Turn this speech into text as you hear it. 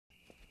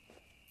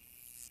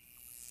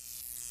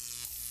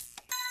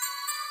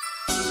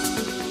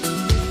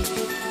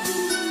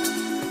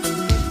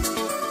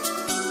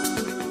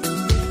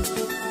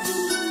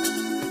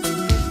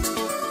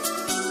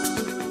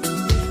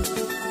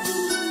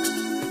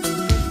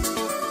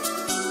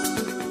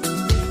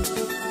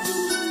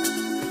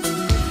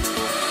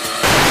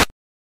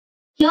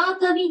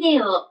トビ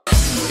デオ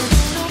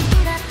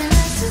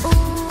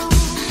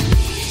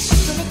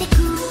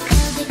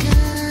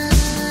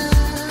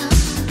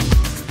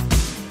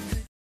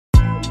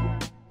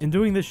In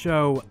doing this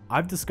show,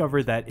 I've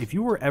discovered that if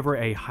you were ever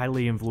a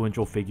highly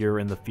influential figure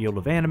in the field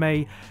of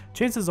anime,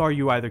 chances are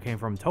you either came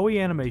from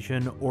Toei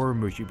Animation or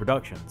Mushi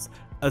Productions,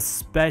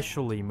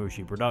 especially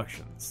Mushi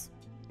Productions.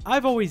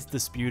 I've always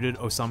disputed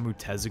Osamu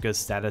Tezuka's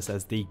status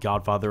as the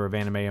godfather of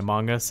anime and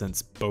manga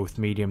since both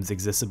mediums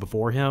existed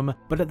before him,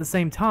 but at the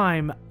same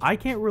time, I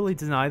can't really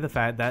deny the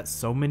fact that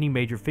so many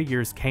major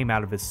figures came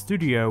out of his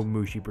studio,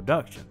 Mushi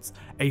Productions.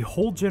 A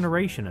whole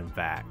generation, in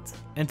fact.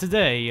 And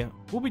today,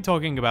 we'll be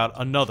talking about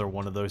another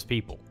one of those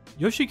people.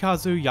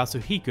 Yoshikazu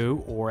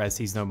Yasuhiko, or as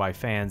he's known by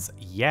fans,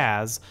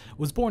 Yaz,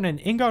 was born in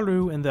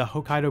Ingaru in the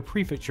Hokkaido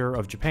Prefecture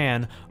of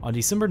Japan on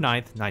December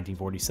 9th,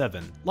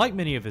 1947. Like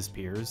many of his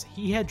peers,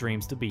 he had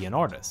dreams to be an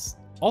artist.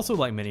 Also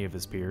like many of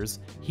his peers,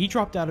 he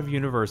dropped out of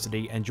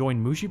university and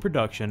joined Mushi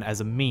Production as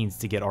a means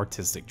to get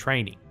artistic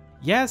training.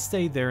 Yaz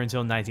stayed there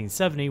until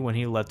 1970 when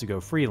he left to go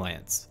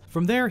freelance.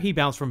 From there, he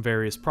bounced from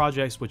various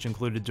projects which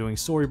included doing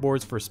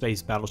storyboards for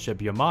Space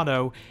Battleship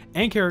Yamato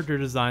and character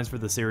designs for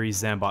the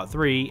series Zambot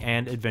 3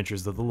 and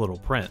Adventures of the Little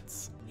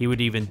Prince. He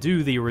would even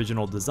do the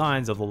original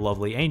designs of the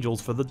Lovely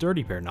Angels for the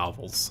Dirty Pair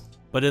novels.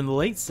 But in the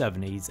late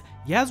 70s,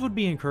 Yaz would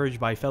be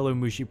encouraged by fellow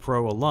Mushi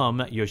Pro alum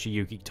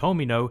Yoshiyuki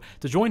Tomino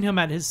to join him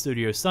at his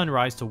studio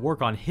Sunrise to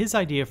work on his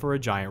idea for a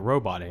giant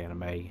robot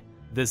anime.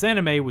 This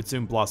anime would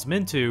soon blossom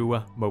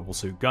into Mobile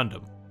Suit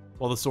Gundam.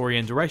 While the story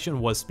and direction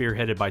was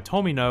spearheaded by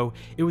Tomino,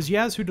 it was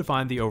Yaz who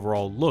defined the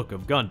overall look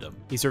of Gundam.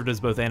 He served as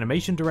both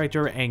animation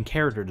director and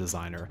character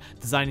designer,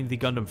 designing the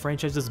Gundam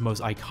franchise's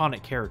most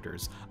iconic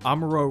characters,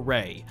 Amuro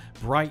Ray,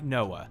 Bright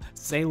Noah,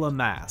 Sayla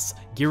Mass,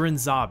 Giran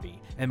Zabi,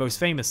 and most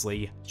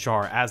famously,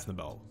 Char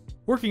Aznable.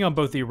 Working on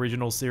both the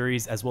original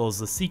series as well as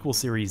the sequel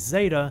series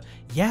Zeta,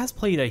 Yaz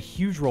played a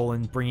huge role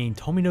in bringing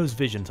Tomino's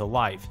vision to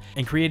life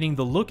and creating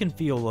the look and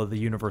feel of the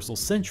Universal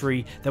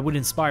Century that would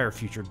inspire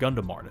future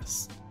Gundam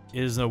artists.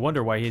 It is no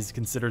wonder why he is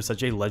considered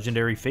such a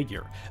legendary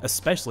figure,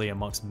 especially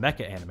amongst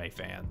mecha anime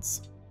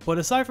fans. But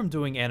aside from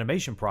doing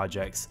animation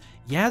projects,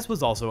 Yaz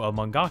was also a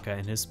mangaka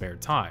in his spare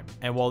time,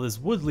 and while this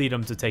would lead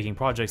him to taking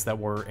projects that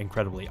were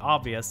incredibly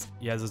obvious,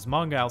 Yaz's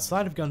manga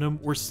outside of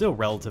Gundam were still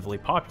relatively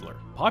popular.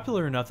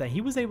 Popular enough that he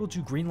was able to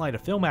greenlight a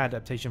film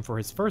adaptation for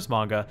his first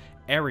manga,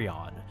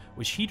 Arion,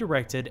 which he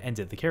directed and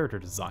did the character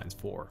designs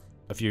for.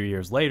 A few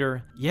years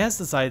later, Yaz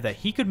decided that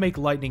he could make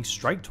lightning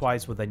strike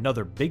twice with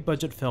another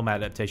big-budget film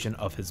adaptation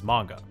of his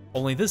manga.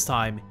 Only this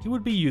time, he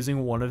would be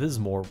using one of his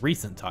more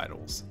recent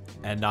titles.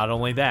 And not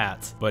only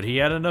that, but he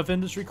had enough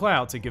industry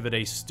clout to give it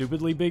a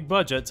stupidly big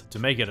budget to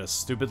make it a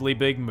stupidly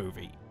big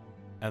movie.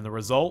 And the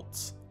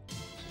results?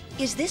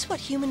 Is this what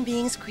human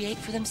beings create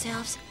for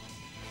themselves?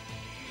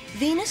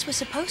 Venus was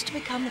supposed to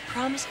become the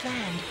promised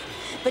land,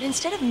 but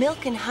instead of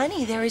milk and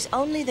honey, there is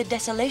only the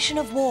desolation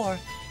of war.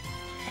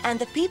 And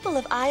the people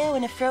of Io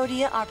and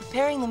Aphrodite are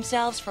preparing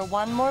themselves for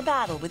one more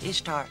battle with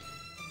Ishtar.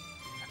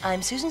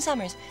 I'm Susan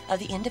Summers of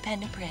the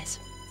Independent Press.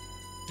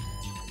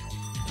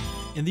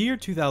 In the year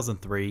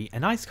 2003,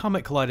 an ice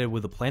comet collided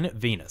with the planet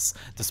Venus,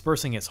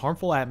 dispersing its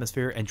harmful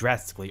atmosphere and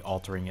drastically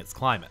altering its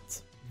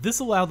climate. This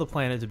allowed the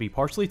planet to be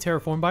partially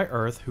terraformed by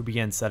Earth, who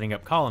began setting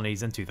up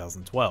colonies in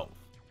 2012.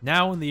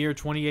 Now in the year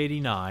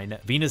 2089,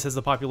 Venus has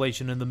a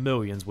population in the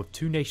millions with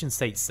two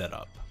nation-states set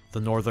up. The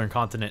northern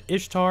continent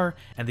Ishtar,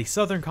 and the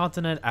southern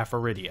continent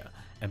Aphrodite,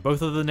 and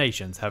both of the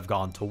nations have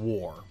gone to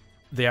war.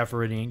 The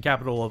Aphroditean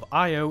capital of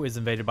Io is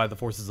invaded by the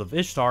forces of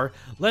Ishtar,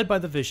 led by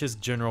the vicious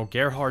General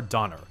Gerhard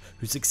Donner,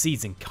 who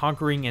succeeds in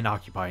conquering and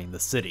occupying the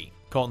city.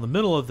 Caught in the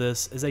middle of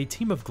this is a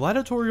team of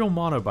gladiatorial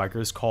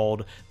monobikers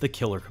called the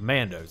Killer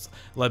Commandos,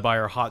 led by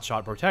our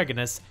hotshot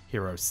protagonist,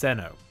 Hiro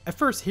Seno. At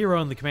first,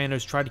 Hiro and the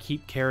Commandos try to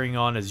keep carrying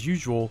on as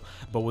usual,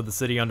 but with the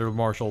city under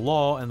martial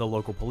law and the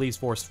local police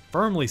force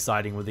firmly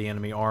siding with the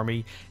enemy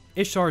army,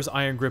 Ishtar's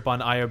iron grip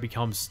on Io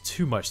becomes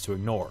too much to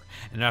ignore,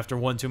 and after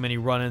one too many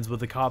run-ins with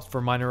the cops for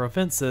minor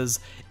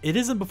offenses, it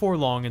isn't before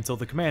long until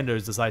the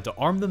Commandos decide to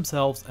arm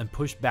themselves and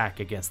push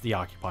back against the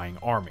occupying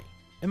army.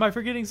 Am I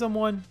forgetting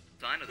someone?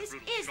 This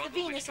is the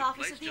Venus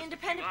office of the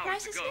Independent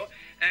Press, isn't it?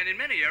 And in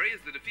many areas,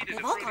 the defeated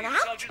They've all gone Aphrodite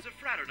out? soldiers are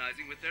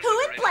fraternizing with their Who in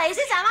liberated blazes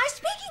soldiers. am I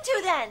speaking to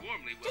then?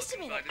 Warmly Just a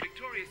welcomed minute. by the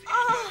victorious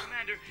Oh.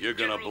 commander, You're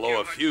gonna General blow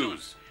a Gerhard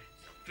fuse.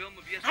 Donner. Film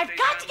of I've yesterday's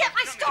got to get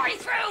my battle story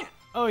is through! coming.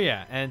 Oh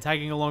yeah, and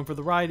tagging along for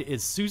the ride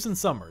is Susan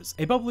Summers,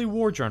 a bubbly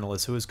war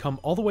journalist who has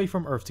come all the way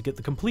from Earth to get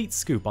the complete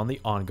scoop on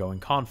the ongoing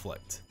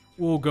conflict.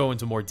 We'll go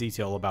into more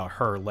detail about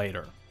her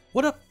later.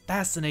 What a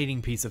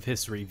fascinating piece of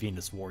history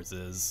Venus Wars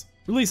is.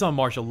 Released on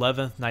March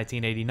 11th,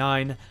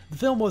 1989, the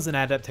film was an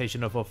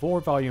adaptation of a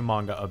 4-volume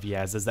manga of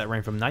Yaz's that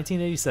ran from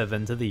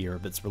 1987 to the year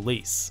of its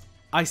release.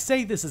 I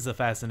say this is a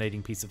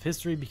fascinating piece of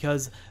history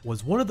because it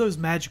was one of those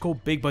magical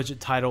big-budget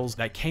titles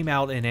that came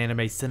out in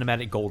anime's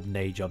cinematic golden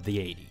age of the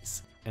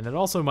 80s, and it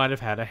also might have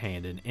had a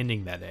hand in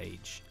ending that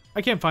age.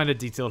 I can't find a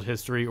detailed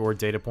history or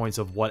data points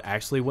of what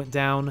actually went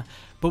down,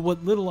 but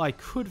what little I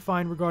could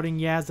find regarding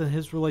Yaz and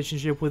his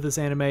relationship with this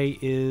anime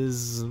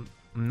is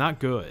Not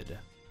good.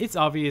 It's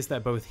obvious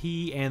that both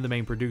he and the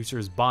main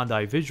producers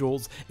Bandai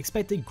Visuals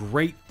expected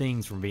great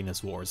things from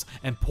Venus Wars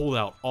and pulled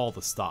out all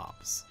the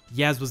stops.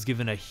 Yaz was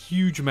given a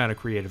huge amount of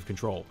creative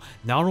control,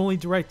 not only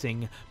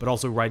directing, but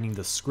also writing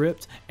the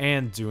script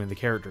and doing the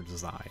character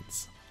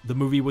designs. The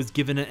movie was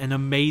given an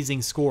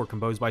amazing score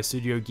composed by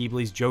Studio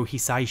Ghibli's Joe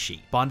Hisaishi.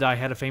 Bandai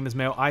had a famous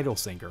male idol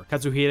singer,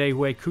 Kazuhire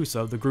Uekusa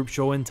of the group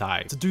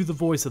Shoentai, to do the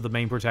voice of the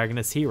main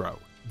protagonist hero.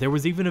 There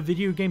was even a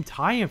video game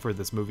tie-in for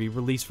this movie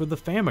released for the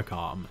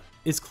Famicom.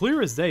 It's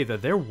clear as day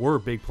that there were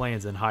big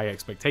plans and high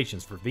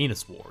expectations for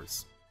Venus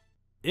Wars.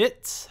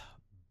 It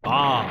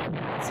bombed.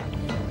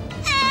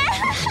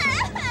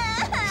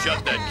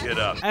 Shut that kid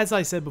up. As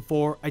I said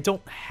before, I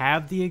don't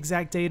have the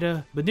exact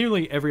data, but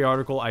nearly every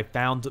article I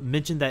found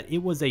mentioned that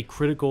it was a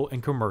critical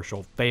and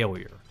commercial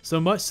failure.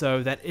 So much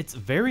so that it's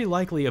very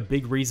likely a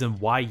big reason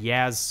why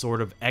Yaz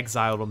sort of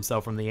exiled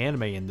himself from the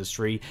anime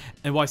industry,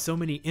 and why so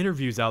many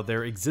interviews out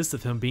there exist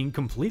of him being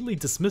completely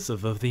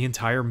dismissive of the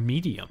entire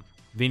medium.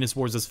 Venus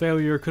Wars'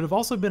 failure could have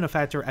also been a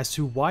factor as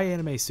to why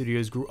anime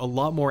studios grew a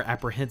lot more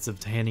apprehensive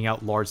to handing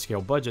out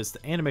large-scale budgets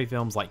to anime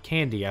films like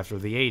Candy after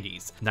the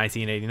 80s.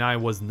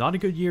 1989 was not a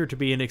good year to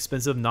be an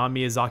expensive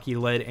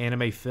non-Miyazaki-led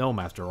anime film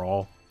after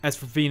all. As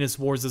for Venus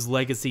Wars'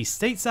 legacy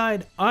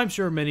stateside, I'm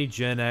sure many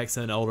Gen X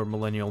and older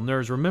millennial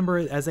nerds remember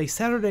it as a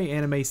Saturday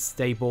anime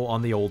staple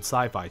on the old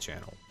Sci-Fi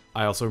Channel.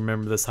 I also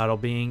remember this title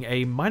being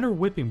a minor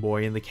whipping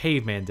boy in the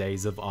caveman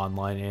days of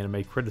online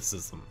anime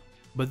criticism.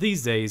 But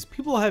these days,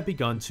 people have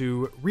begun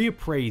to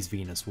reappraise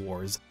Venus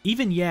Wars.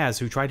 Even Yaz,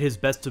 who tried his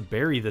best to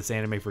bury this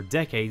anime for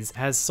decades,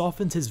 has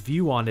softened his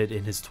view on it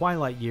in his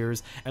twilight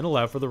years and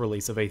allowed for the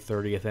release of a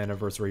 30th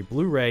anniversary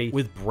Blu-ray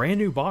with brand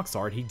new box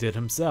art he did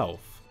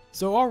himself.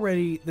 So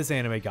already, this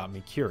anime got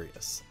me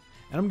curious,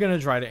 and I'm gonna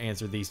try to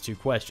answer these two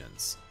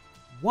questions.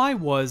 Why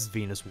was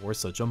Venus Wars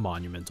such a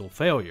monumental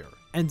failure?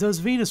 And does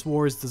Venus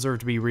Wars deserve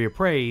to be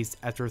reappraised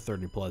after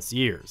 30 plus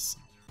years?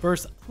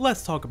 First,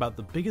 let's talk about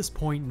the biggest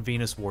point in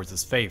Venus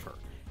Wars' favor,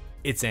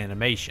 its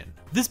animation.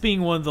 This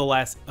being one of the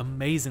last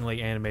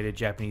amazingly animated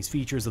Japanese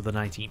features of the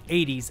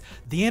 1980s,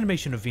 the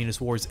animation of Venus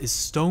Wars is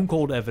stone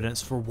cold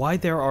evidence for why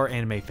there are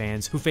anime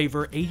fans who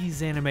favor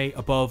 80s anime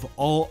above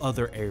all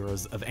other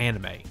eras of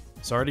anime.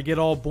 Sorry to get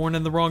all born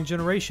in the wrong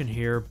generation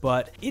here,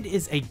 but it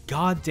is a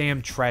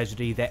goddamn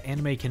tragedy that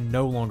anime can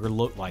no longer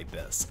look like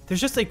this. There's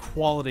just a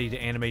quality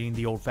to animating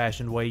the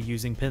old-fashioned way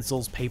using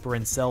pencils, paper,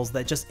 and cells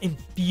that just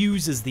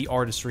infuses the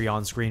artistry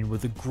on screen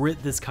with the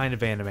grit this kind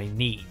of anime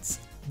needs.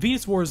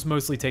 Venus Wars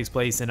mostly takes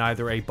place in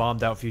either a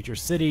bombed-out future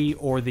city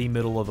or the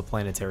middle of a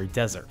planetary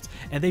desert,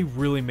 and they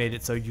really made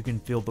it so you can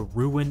feel the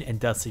ruin and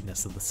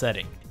dustiness of the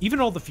setting. Even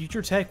all the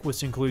future tech,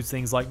 which includes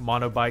things like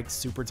monobikes,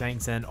 super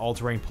tanks, and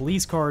all-terrain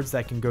police cars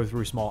that can go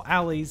through small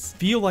alleys,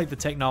 feel like the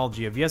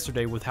technology of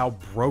yesterday with how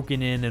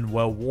broken in and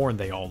well-worn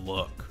they all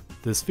look.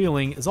 This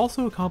feeling is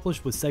also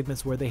accomplished with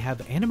segments where they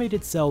have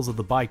animated cells of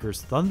the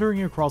bikers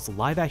thundering across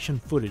live-action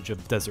footage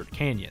of desert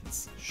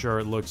canyons. Sure,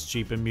 it looks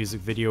cheap and music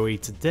video-y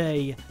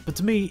today, but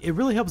to me, it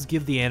really helps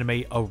give the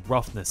anime a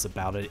roughness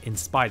about it in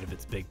spite of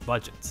its big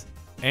budget.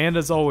 And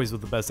as always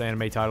with the best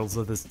anime titles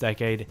of this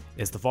decade,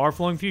 it's the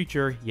far-flung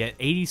future, yet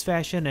 80s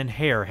fashion and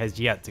hair has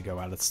yet to go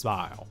out of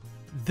style.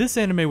 This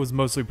anime was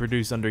mostly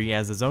produced under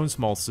Yaz's own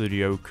small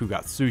studio,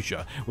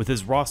 Kugatsusha, with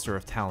his roster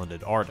of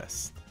talented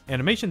artists.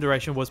 Animation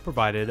direction was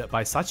provided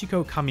by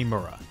Sachiko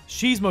Kamimura.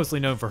 She's mostly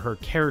known for her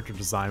character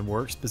design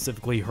work,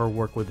 specifically her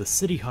work with the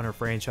City Hunter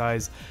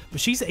franchise, but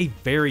she's a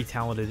very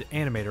talented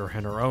animator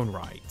in her own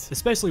right,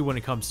 especially when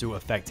it comes to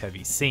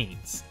effect-heavy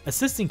scenes.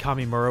 Assisting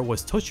Kamimura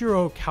was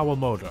Toshiro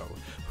Kawamoto,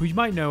 who you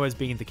might know as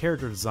being the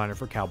character designer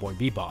for Cowboy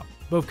Bebop.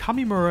 Both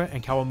Kamimura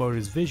and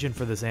Kawamoto's vision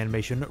for this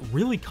animation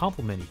really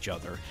complement each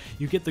other.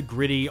 You get the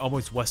gritty,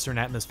 almost western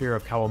atmosphere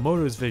of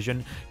Kawamoto's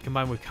vision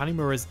combined with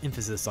Kamimura's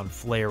emphasis on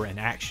flair and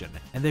action,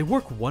 and they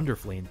work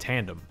wonderfully in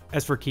tandem.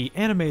 As for key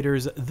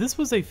animators, this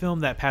was a film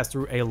that passed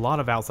through a lot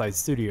of outside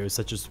studios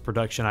such as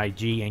Production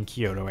IG and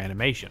KYOTO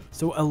Animation,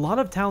 so a lot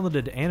of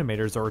talented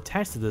animators are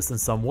attached to this in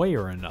some way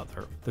or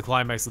another. The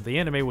climax of the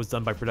anime was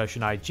done by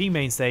Production IG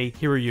mainstay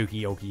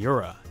Hiroyuki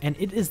Okiura, and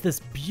it is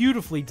this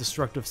beautifully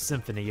destructive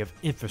symphony of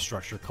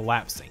infrastructure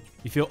collapsing.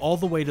 You feel all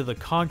the weight of the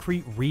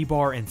concrete,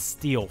 rebar, and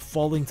steel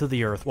falling to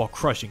the earth while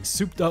crushing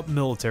souped-up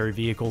military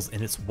vehicles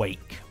in its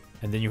wake.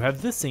 And then you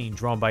have this scene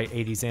drawn by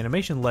 80s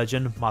animation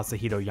legend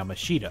Masahiro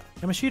Yamashita.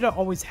 Yamashita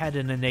always had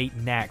an innate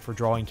knack for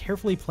drawing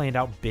carefully planned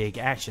out big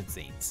action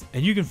scenes,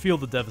 and you can feel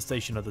the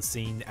devastation of the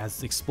scene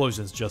as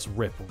explosions just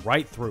rip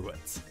right through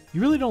it.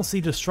 You really don't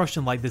see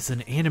destruction like this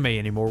in anime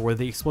anymore, where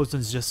the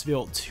explosions just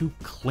feel too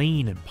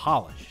clean and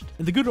polished.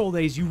 In the good old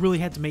days, you really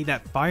had to make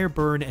that fire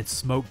burn and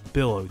smoke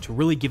billow to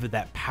really give it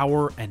that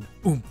power and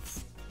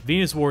oomph.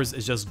 Venus Wars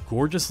is just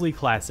gorgeously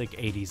classic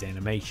 80s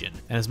animation,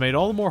 and has made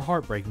all the more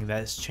heartbreaking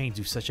that it's changed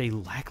to such a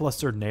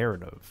lackluster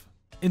narrative.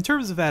 In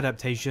terms of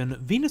adaptation,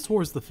 Venus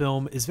Wars the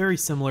film is very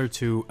similar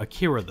to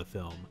Akira the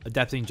film,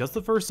 adapting just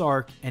the first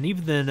arc, and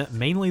even then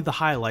mainly the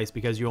highlights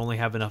because you only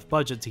have enough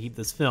budget to keep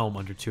this film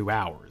under 2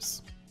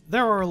 hours.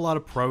 There are a lot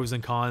of pros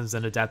and cons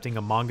in adapting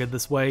a manga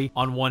this way.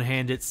 On one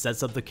hand, it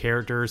sets up the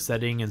character,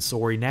 setting, and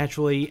story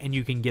naturally, and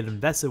you can get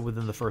invested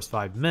within the first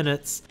 5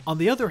 minutes. On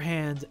the other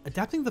hand,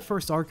 adapting the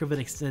first arc of an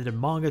extended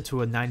manga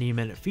to a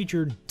 90-minute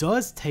feature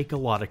does take a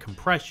lot of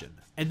compression.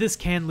 And this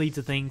can lead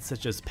to things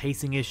such as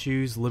pacing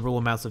issues, liberal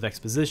amounts of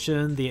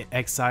exposition, the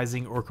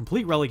excising or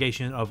complete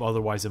relegation of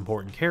otherwise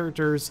important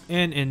characters,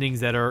 and endings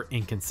that are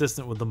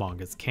inconsistent with the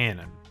manga's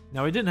canon.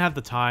 Now, I didn't have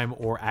the time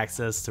or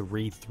access to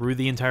read through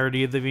the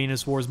entirety of the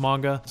Venus Wars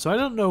manga, so I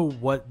don't know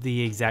what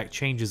the exact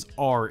changes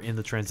are in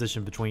the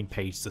transition between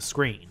page to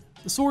screen.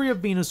 The story of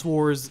Venus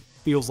Wars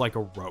feels like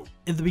a rope.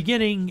 In the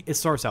beginning, it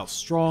starts out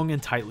strong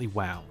and tightly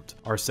wound.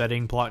 Our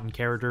setting, plot, and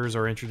characters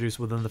are introduced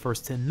within the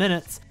first 10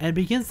 minutes, and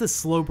begins this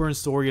slow burn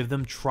story of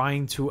them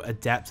trying to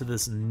adapt to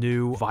this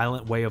new,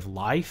 violent way of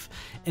life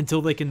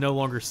until they can no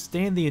longer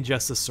stand the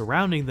injustice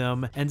surrounding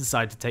them and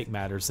decide to take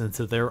matters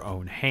into their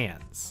own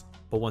hands.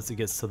 But once it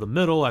gets to the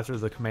middle, after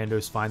the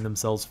commandos find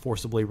themselves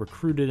forcibly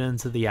recruited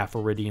into the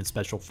Aphroditean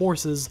Special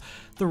Forces,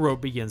 the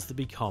rope begins to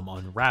become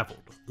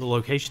unraveled. The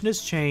location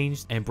is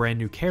changed, and brand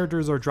new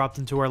characters are dropped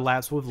into our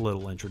laps with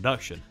little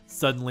introduction.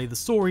 Suddenly, the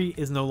story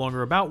is no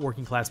longer about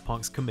working class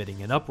punks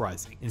committing an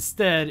uprising.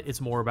 Instead, it's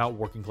more about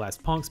working class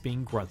punks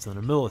being grunts in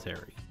the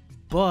military.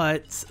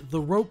 But the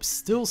rope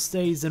still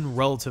stays in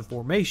relative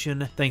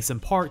formation thanks in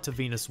part to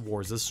Venus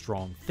Wars'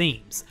 strong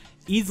themes,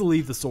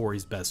 easily the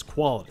story's best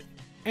quality.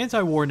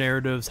 Anti-war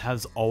narratives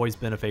has always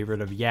been a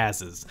favorite of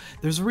Yaz's.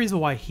 There's a reason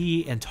why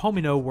he and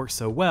Tomino worked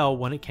so well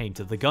when it came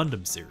to the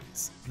Gundam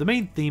series. The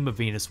main theme of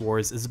Venus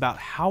Wars is about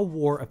how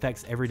war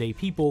affects everyday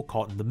people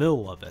caught in the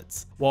middle of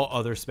it. While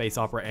other space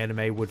opera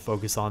anime would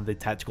focus on the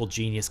tactical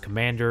genius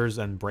commanders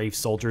and brave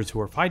soldiers who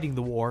are fighting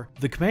the war,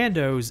 the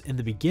commandos in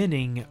the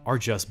beginning are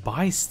just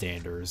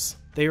bystanders.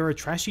 They are a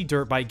trashy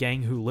dirt bike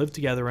gang who live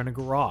together in a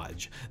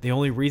garage. The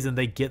only reason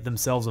they get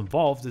themselves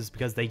involved is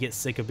because they get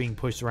sick of being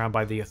pushed around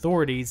by the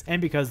authorities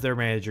and because their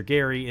manager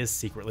Gary is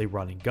secretly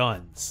running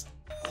guns.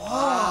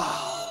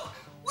 Wow!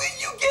 Will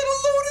you get a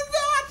load of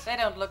that? They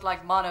don't look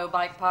like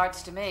monobike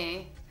parts to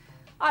me.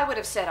 I would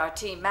have said our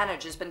team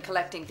manager's been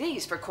collecting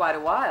these for quite a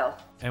while.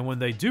 And when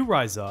they do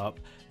rise up,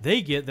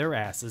 they get their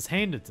asses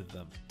handed to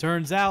them.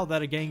 Turns out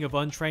that a gang of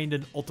untrained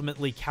and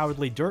ultimately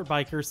cowardly dirt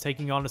bikers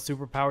taking on a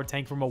superpowered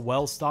tank from a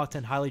well-stocked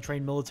and highly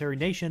trained military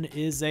nation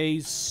is a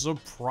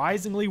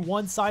surprisingly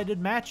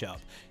one-sided matchup,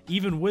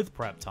 even with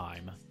prep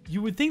time.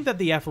 You would think that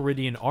the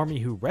Aphroditean army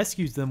who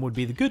rescues them would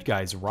be the good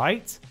guys,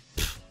 right?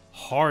 Pfft,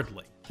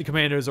 hardly. The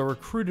commandos are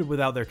recruited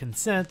without their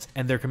consent,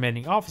 and their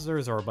commanding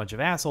officers are a bunch of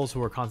assholes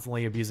who are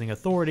constantly abusing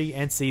authority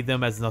and see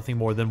them as nothing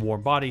more than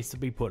warm bodies to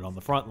be put on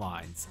the front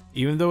lines.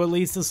 Even though it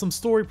leads to some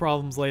story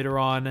problems later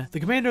on, the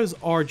commandos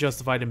are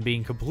justified in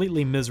being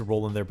completely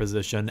miserable in their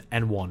position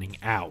and wanting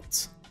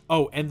out.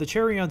 Oh, and the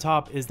cherry on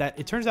top is that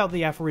it turns out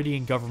the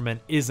Aphroditean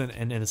government isn't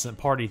an innocent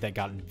party that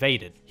got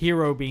invaded.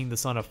 Hiro, being the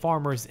son of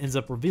farmers, ends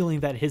up revealing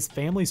that his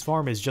family's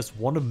farm is just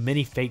one of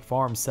many fake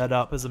farms set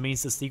up as a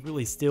means to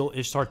secretly steal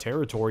Ishtar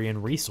territory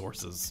and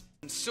resources.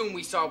 Soon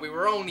we saw we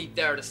were only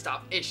there to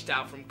stop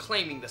Ishtar from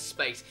claiming the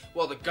space,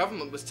 while the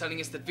government was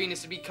telling us that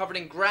Venus would be covered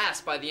in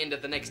grass by the end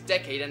of the next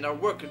decade and our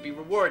work would be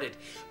rewarded.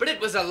 But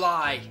it was a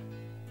lie.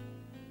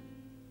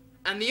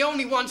 And the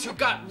only ones who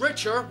got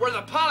richer were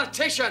the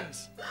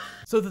politicians!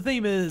 So the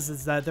theme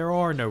is that there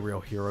are no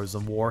real heroes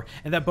in war,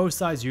 and that both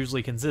sides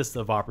usually consist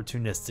of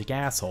opportunistic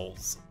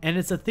assholes. And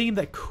it's a theme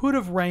that could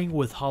have rang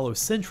with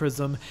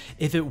holocentrism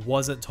if it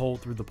wasn't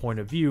told through the point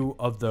of view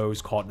of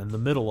those caught in the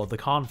middle of the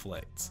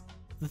conflict.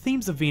 The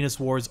themes of Venus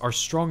Wars are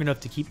strong enough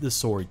to keep the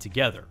story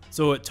together,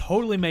 so it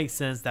totally makes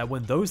sense that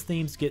when those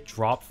themes get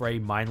dropped for a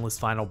mindless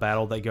final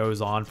battle that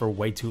goes on for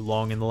way too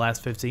long in the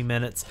last 15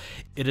 minutes,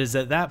 it is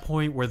at that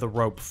point where the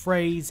rope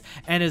frays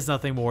and is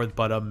nothing more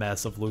but a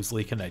mess of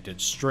loosely connected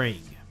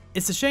string.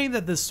 It's a shame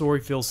that this story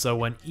feels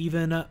so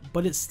uneven,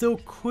 but it still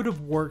could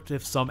have worked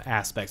if some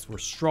aspects were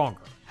stronger.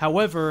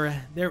 However,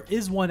 there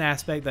is one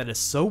aspect that is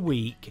so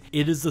weak,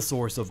 it is the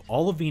source of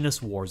all of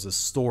Venus Wars'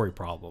 story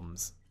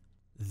problems.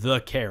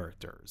 The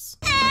characters.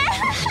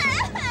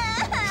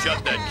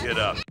 Shut that kid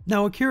up.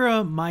 Now,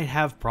 Akira might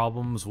have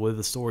problems with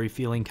the story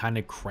feeling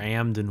kinda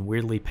crammed and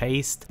weirdly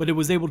paced, but it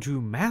was able to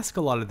mask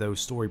a lot of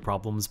those story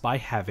problems by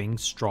having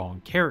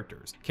strong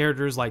characters.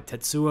 Characters like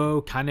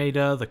Tetsuo,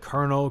 Kaneda, the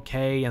Colonel,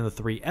 Kei, and the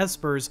three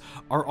Espers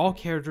are all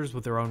characters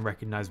with their own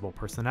recognizable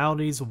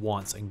personalities,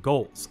 wants, and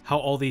goals. How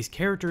all these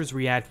characters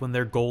react when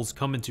their goals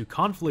come into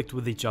conflict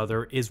with each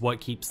other is what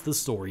keeps the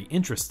story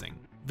interesting.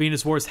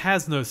 Venus Wars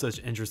has no such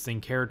interesting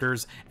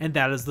characters, and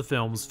that is the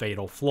film's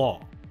fatal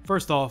flaw.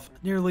 First off,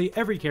 nearly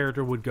every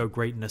character would go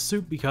great in a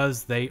suit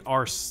because they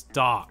are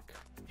stock.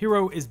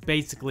 Hiro is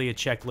basically a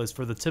checklist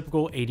for the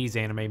typical 80s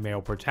anime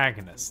male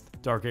protagonist.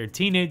 Dark-haired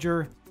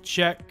teenager,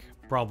 check.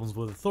 Problems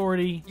with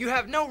authority. You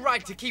have no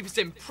right to keep us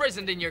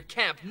imprisoned in your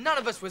camp. None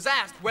of us was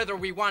asked whether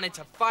we wanted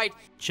to fight.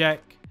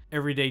 Check.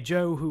 Everyday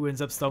Joe who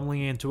ends up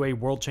stumbling into a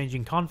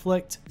world-changing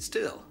conflict.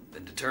 Still,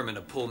 been determined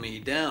to pull me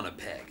down a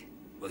peg.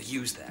 We'll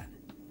use that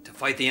to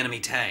fight the enemy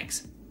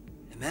tanks.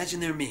 Imagine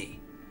they're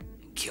me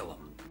and kill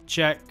them.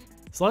 Check.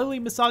 slightly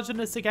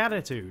misogynistic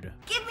attitude.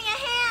 Give me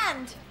a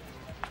hand!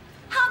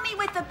 Help me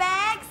with the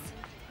bags!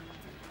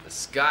 The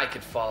sky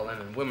could fall in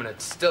and women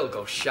would still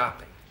go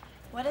shopping.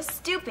 What a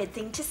stupid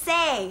thing to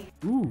say.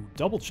 Ooh,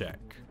 double check.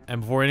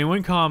 And before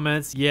anyone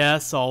comments,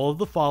 yes, all of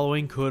the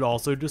following could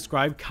also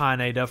describe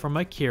Kaneda from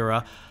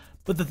Akira,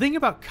 but the thing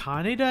about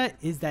Kaneda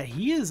is that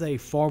he is a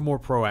far more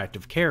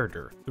proactive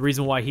character. The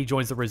reason why he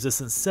joins the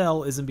Resistance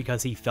cell isn't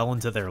because he fell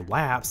into their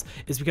laps,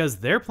 it's because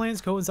their plans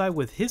coincide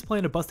with his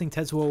plan of busting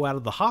Tetsuo out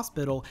of the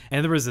hospital,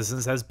 and the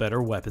Resistance has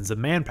better weapons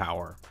and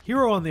manpower.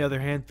 Hiro, on the other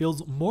hand,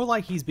 feels more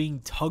like he's being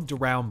tugged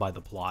around by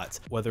the plot.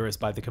 Whether it's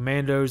by the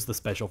commandos, the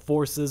special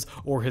forces,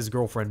 or his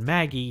girlfriend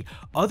Maggie,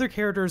 other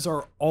characters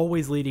are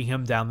always leading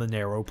him down the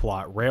narrow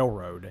plot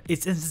railroad.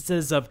 It's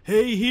instances of,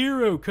 "Hey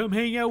Hiro, come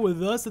hang out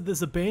with us at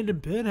this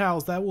abandoned penthouse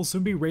that will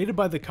soon be raided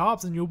by the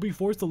cops and you'll be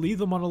forced to leave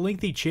them on a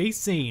lengthy chase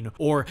scene,"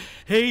 or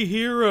 "Hey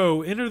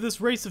Hiro, enter this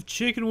race of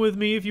chicken with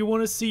me if you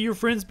want to see your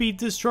friends be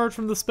discharged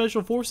from the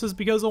special forces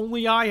because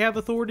only I have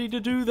authority to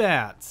do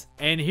that."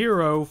 And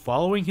Hiro,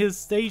 following his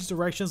stage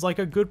directions like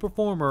a good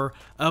performer,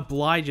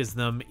 obliges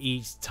them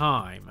each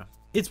time.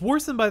 It's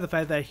worsened by the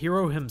fact that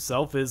Hiro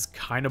himself is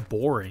kind of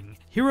boring.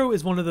 Hiro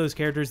is one of those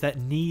characters that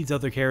needs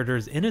other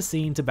characters in a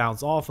scene to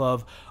bounce off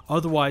of,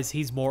 otherwise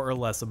he's more or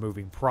less a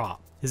moving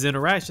prop. His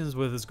interactions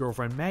with his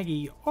girlfriend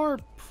Maggie are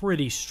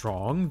pretty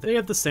strong. They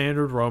have the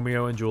standard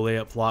Romeo and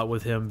Juliet plot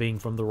with him being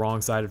from the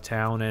wrong side of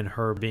town and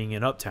her being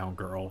an uptown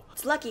girl.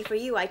 It's lucky for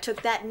you I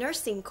took that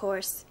nursing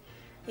course.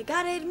 You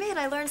gotta admit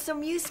I learned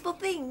some useful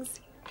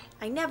things.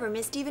 I never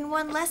missed even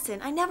one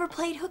lesson. I never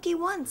played hooky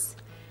once.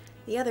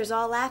 The others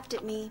all laughed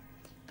at me,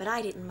 but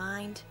I didn't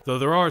mind. Though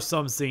there are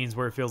some scenes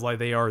where it feels like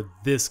they are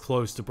this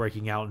close to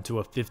breaking out into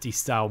a 50s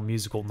style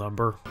musical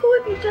number. Who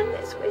have you done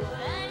this with?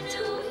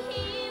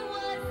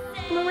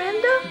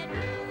 Miranda?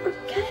 Or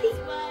Kathy?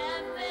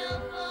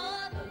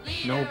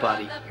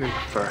 Nobody. You're the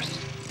first.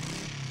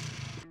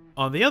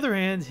 On the other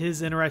hand,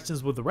 his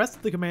interactions with the rest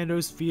of the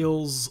commandos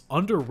feels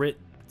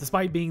underwritten.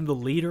 Despite being the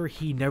leader,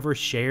 he never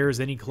shares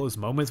any close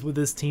moments with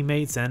his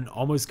teammates and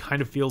almost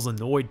kind of feels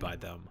annoyed by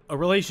them. A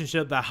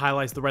relationship that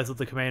highlights the rest of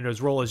the commandos'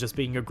 role as just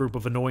being a group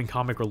of annoying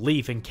comic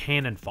relief and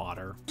cannon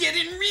fodder. Get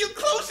in real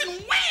close and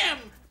wham!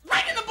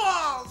 Right in the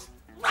balls!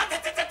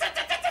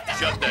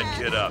 Shut that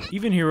kid up.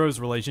 Even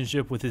Hiro's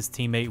relationship with his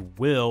teammate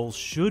Will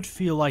should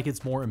feel like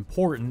it's more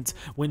important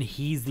when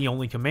he's the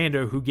only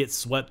commando who gets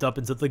swept up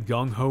into the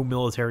gung-ho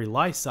military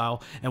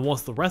lifestyle and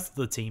wants the rest of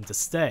the team to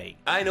stay.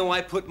 I know I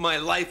put my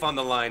life on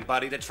the line,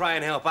 buddy, to try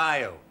and help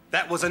Io.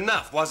 That was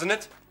enough, wasn't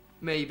it?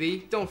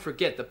 Maybe. Don't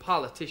forget the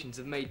politicians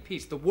have made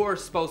peace. The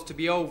war's supposed to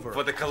be over.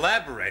 For the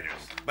collaborators.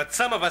 But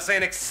some of us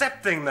ain't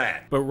accepting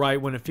that. But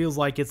right when it feels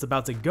like it's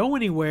about to go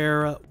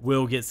anywhere,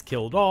 Will gets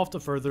killed off to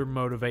further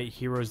motivate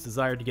Hiro's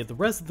desire to get the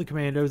rest of the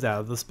commandos out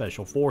of the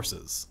special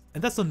forces.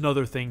 And that's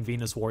another thing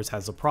Venus Wars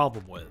has a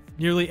problem with.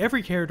 Nearly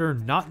every character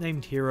not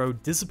named Hiro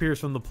disappears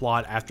from the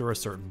plot after a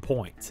certain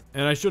point.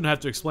 And I shouldn't have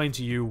to explain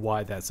to you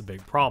why that's a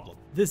big problem.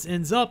 This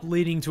ends up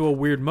leading to a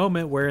weird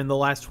moment where in the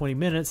last 20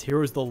 minutes,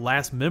 Hiro's the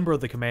last member of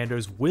the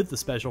commandos with the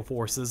special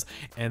forces,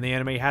 and the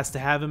anime has to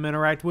have him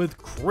interact with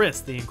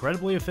Chris, the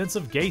incredibly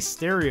offensive gay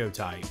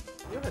stereotype.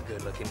 You're a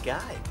good-looking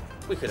guy.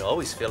 We could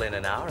always fill in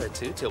an hour or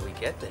two till we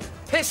get there.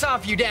 Piss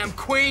off, you damn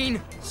queen!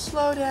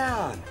 Slow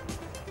down.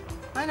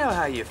 I know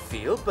how you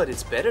feel, but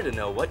it's better to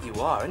know what you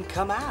are and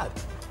come out.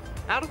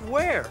 Out of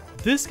where?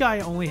 This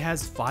guy only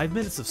has 5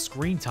 minutes of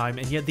screen time,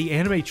 and yet the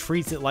anime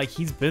treats it like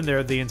he's been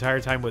there the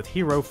entire time with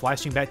Hiro,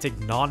 flashing back to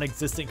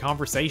non-existent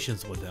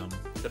conversations with him.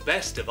 The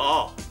best of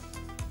all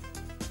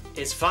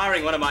is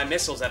firing one of my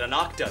missiles at an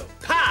octo.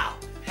 Pow!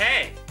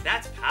 Hey,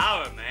 that's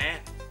power, man.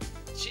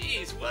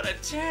 Jeez, what a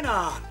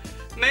turn-on.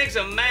 Makes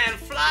a man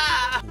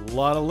fly. A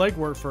lot of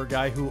legwork for a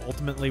guy who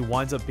ultimately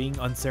winds up being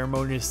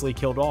unceremoniously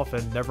killed off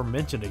and never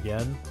mentioned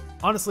again.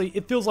 Honestly,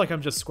 it feels like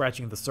I'm just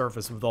scratching the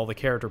surface with all the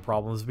character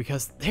problems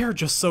because there are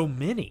just so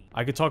many.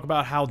 I could talk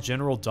about how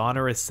General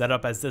Donner is set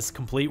up as this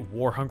complete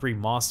war-hungry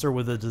monster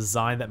with a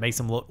design that makes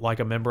him look like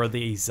a member of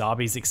the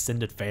Izabi's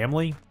extended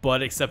family,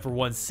 but except for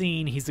one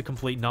scene, he's a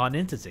complete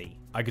non-entity.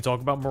 I could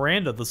talk about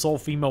Miranda, the sole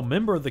female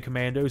member of the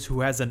Commandos who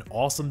has an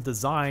awesome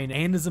design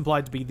and is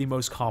implied to be the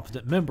most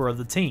competent member of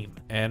the team.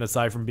 And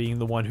aside from being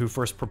the one who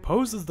first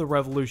proposes the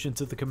revolution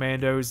to the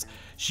Commandos,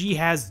 she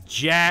has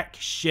jack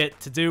shit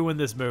to do in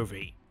this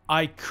movie.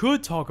 I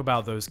could talk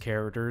about those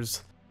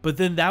characters, but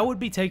then that would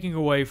be taking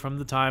away from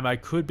the time I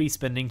could be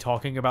spending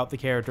talking about the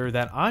character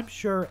that I'm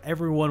sure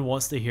everyone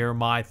wants to hear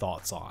my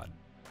thoughts on.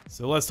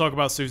 So let's talk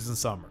about Susan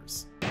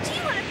Summers. Do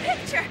you want a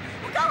picture?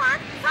 We'll go on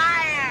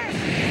fire!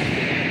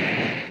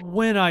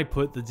 When I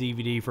put the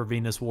DVD for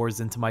Venus Wars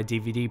into my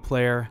DVD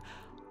player,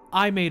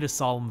 I made a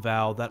solemn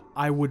vow that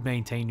I would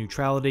maintain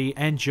neutrality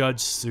and judge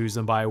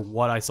Susan by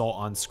what I saw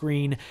on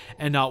screen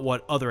and not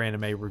what other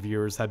anime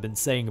reviewers had been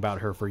saying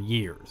about her for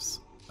years.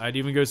 I'd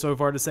even go so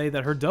far to say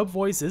that her dub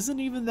voice isn't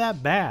even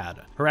that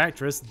bad. Her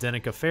actress,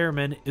 Danica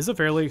Fairman, is a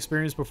fairly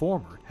experienced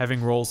performer,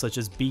 having roles such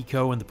as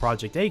Biko in the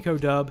Project A-ko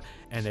dub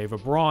and Ava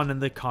Braun in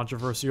the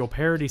controversial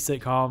parody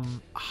sitcom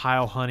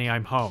Hi Honey,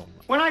 I'm Home.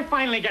 When I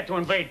finally get to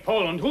invade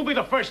Poland, who'll be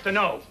the first to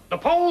know? The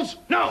Poles?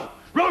 No!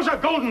 Rosa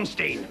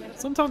Goldenstein!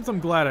 Sometimes I'm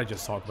glad I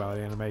just talk about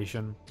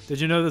animation. Did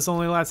you know this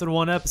only lasted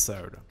one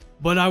episode?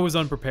 But I was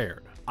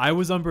unprepared. I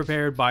was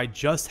unprepared by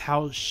just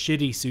how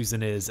shitty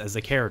Susan is as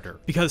a character,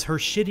 because her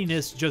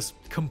shittiness just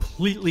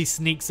completely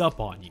sneaks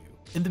up on you.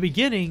 In the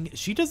beginning,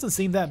 she doesn't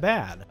seem that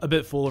bad, a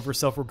bit full of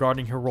herself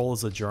regarding her role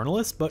as a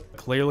journalist, but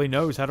clearly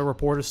knows how to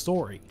report a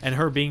story. And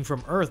her being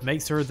from Earth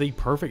makes her the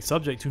perfect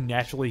subject to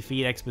naturally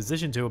feed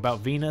exposition to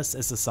about Venus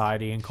as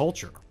society and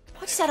culture.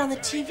 What's that on the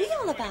TV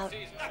all about?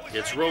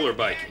 It's roller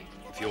biking,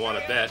 if you want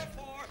to bet.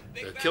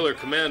 The Killer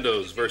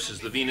Commandos versus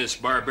the Venus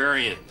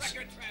Barbarians.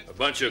 A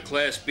bunch of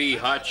Class B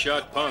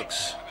hotshot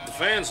punks. The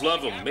fans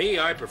love them. Me,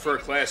 I prefer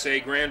Class A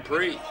Grand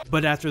Prix.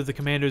 But after the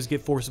Commandos get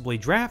forcibly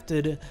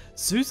drafted,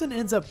 Susan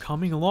ends up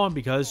coming along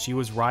because she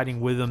was riding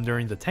with them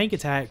during the tank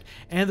attack,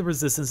 and the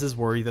Resistance is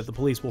worried that the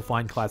police will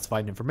find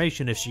classified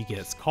information if she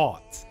gets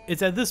caught.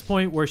 It's at this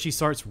point where she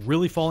starts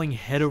really falling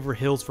head over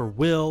heels for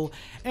Will,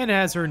 and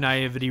has her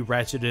naivety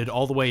ratcheted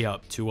all the way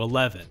up to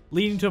 11,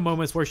 leading to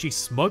moments where she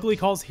smugly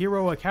calls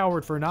Hiro a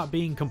coward for not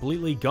being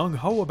completely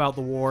gung-ho about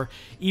the war,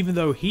 even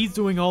though he's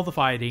doing all the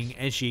fighting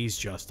and she's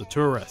just a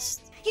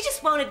tourist. You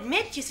just won't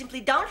admit you simply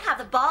don't have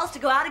the balls to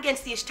go out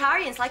against the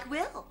Ishtarians like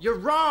Will. You're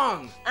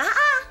wrong.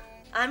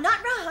 I'm not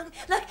wrong.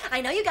 Look, I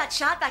know you got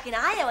shot back in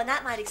Io and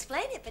that might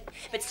explain it,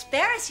 but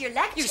spare us your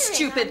lecturing. You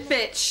stupid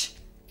bitch.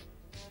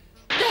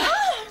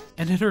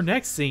 And in her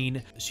next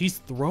scene, she's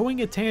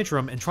throwing a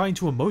tantrum and trying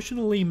to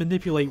emotionally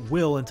manipulate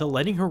Will into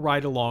letting her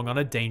ride along on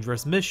a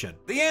dangerous mission.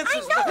 The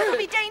answer's I know it'll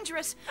be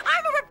dangerous.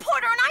 I'm a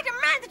reporter and I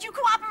demand that you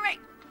cooperate.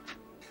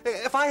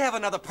 If I have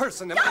another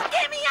person... Don't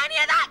give me any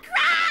of that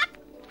crap!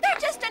 They're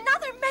just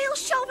another male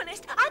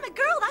chauvinist. I'm a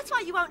girl, that's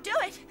why you won't do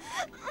it.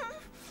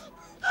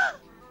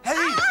 Hey,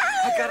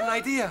 I got an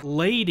idea.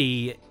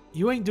 Lady,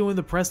 you ain't doing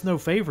the press no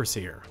favors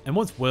here. And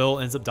once Will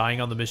ends up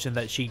dying on the mission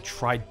that she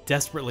tried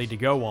desperately to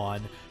go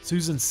on,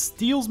 Susan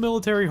steals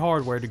military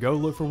hardware to go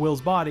look for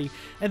Will's body,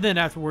 and then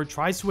afterward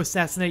tries to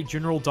assassinate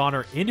General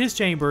Donner in his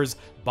chambers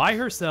by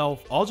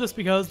herself, all just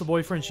because the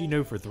boyfriend she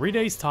knew for 3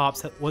 days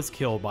tops was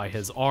killed by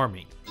his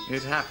army.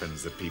 It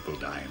happens that people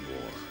die in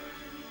war.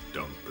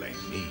 Don't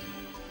blame me.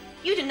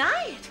 You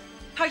deny it.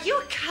 Are you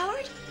a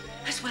coward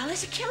as well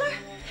as a killer?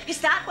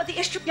 Is that what the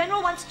Istra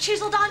General wants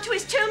chiseled onto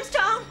his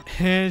tombstone?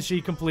 And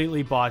she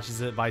completely botches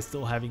it by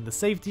still having the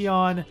safety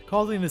on,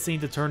 causing the scene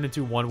to turn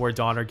into one where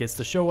Donner gets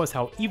to show us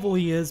how evil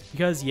he is,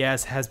 because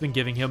Yas has been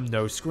giving him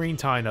no screen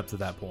time up to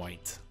that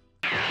point.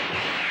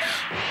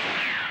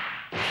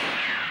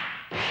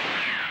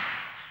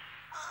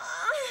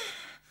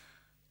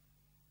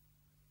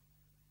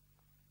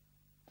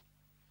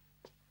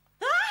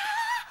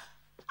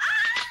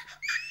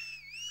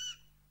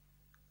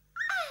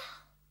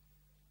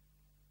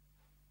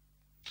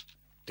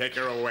 Take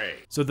her away.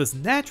 So this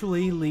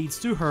naturally leads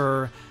to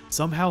her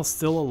somehow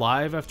still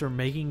alive after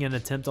making an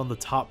attempt on the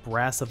top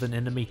brass of an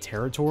enemy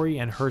territory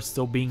and her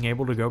still being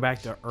able to go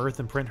back to Earth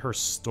and print her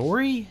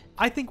story?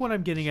 I think what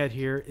I'm getting at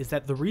here is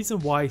that the reason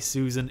why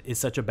Susan is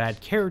such a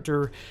bad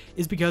character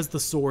is because the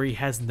story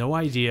has no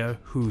idea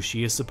who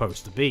she is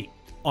supposed to be.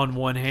 On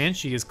one hand,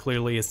 she is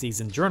clearly a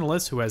seasoned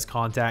journalist who has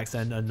contacts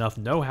and enough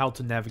know-how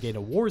to navigate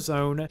a war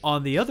zone.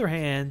 On the other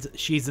hand,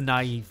 she's a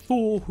naive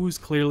fool who's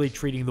clearly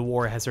treating the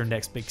war as her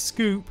next big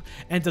scoop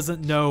and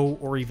doesn't know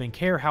or even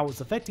care how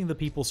it's affecting the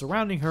people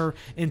surrounding her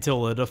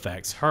until it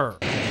affects her.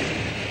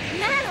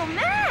 Man, oh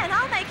man,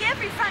 I'll make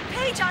every front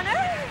page on Earth.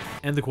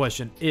 And the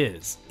question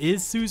is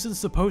Susan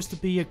supposed to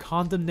be a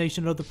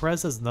condemnation of the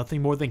press as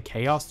nothing more than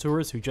chaos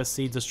tourists who just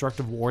see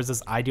destructive wars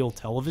as ideal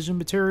television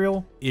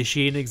material? Is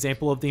she an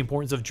example of the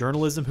importance of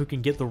journalism who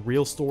can get the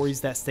real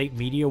stories that state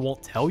media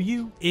won't tell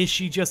you? Is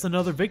she just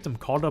another victim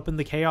caught up in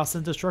the chaos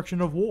and destruction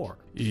of war?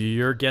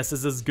 Your guess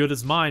is as good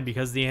as mine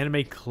because the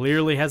anime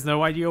clearly has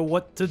no idea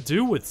what to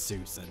do with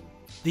Susan.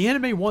 The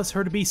anime wants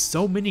her to be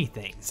so many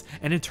things: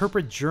 an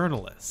interpret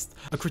journalist,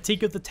 a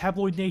critique of the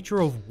tabloid nature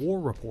of war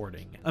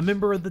reporting, a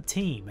member of the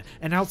team,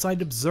 an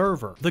outside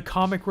observer, the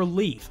comic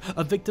relief,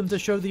 a victim to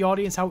show the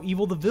audience how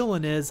evil the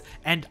villain is,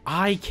 and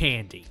eye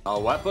candy. No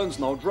weapons,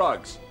 no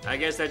drugs. I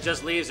guess that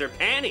just leaves her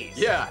panties.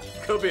 Yeah,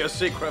 could be a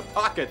secret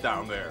pocket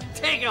down there.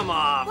 Take them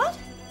off! What?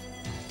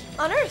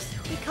 On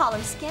Earth, we call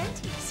them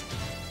scanties.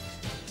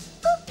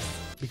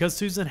 Because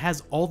Susan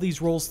has all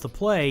these roles to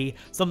play,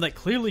 some that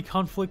clearly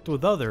conflict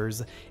with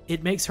others,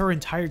 it makes her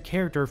entire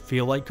character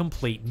feel like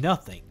complete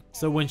nothing.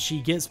 So when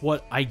she gets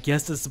what I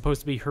guess is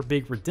supposed to be her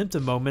big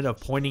redemptive moment of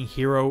pointing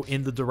Hiro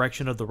in the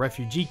direction of the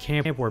refugee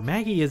camp where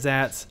Maggie is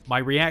at, my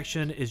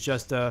reaction is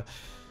just a,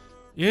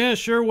 yeah,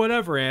 sure,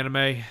 whatever,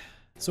 anime.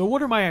 So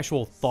what are my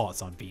actual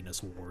thoughts on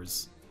Venus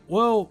Wars?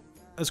 Well,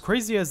 As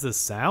crazy as this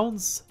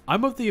sounds,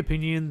 I'm of the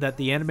opinion that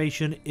the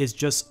animation is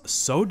just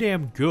so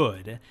damn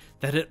good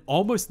that it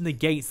almost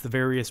negates the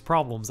various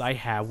problems I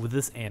have with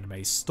this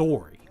anime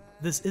story.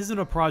 This isn't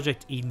a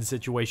Project Eden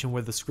situation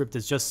where the script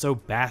is just so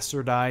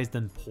bastardized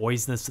and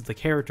poisonous to the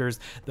characters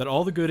that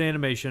all the good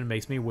animation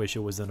makes me wish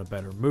it was in a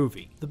better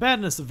movie. The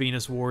badness of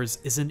Venus Wars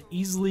is an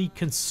easily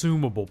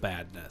consumable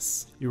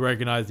badness. You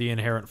recognize the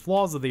inherent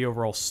flaws of the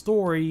overall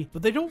story,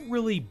 but they don't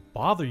really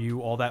bother you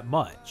all that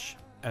much.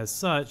 As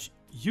such,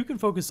 you can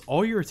focus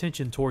all your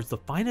attention towards the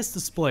finest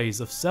displays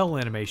of cell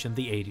animation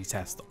the 80s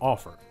has to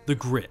offer. The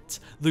grit,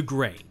 the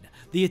grain,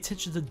 the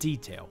attention to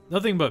detail.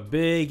 Nothing but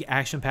big,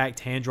 action-packed,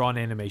 hand-drawn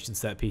animation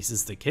set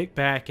pieces to kick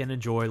back and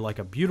enjoy like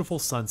a beautiful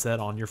sunset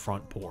on your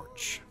front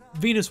porch.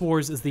 Venus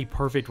Wars is the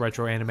perfect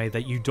retro anime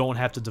that you don't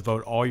have to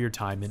devote all your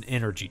time and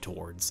energy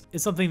towards.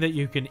 It's something that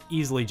you can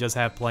easily just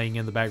have playing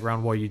in the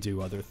background while you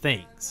do other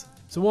things.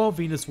 So while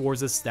Venus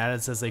Wars'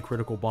 status as a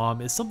critical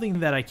bomb is something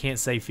that I can't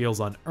say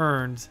feels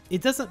unearned,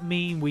 it doesn't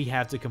mean we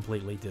have to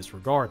completely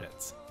disregard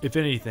it. If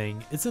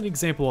anything, it's an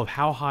example of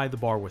how high the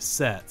bar was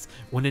set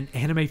when an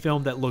anime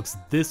film that looks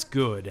this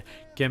good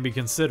can be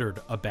considered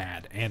a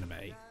bad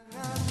anime.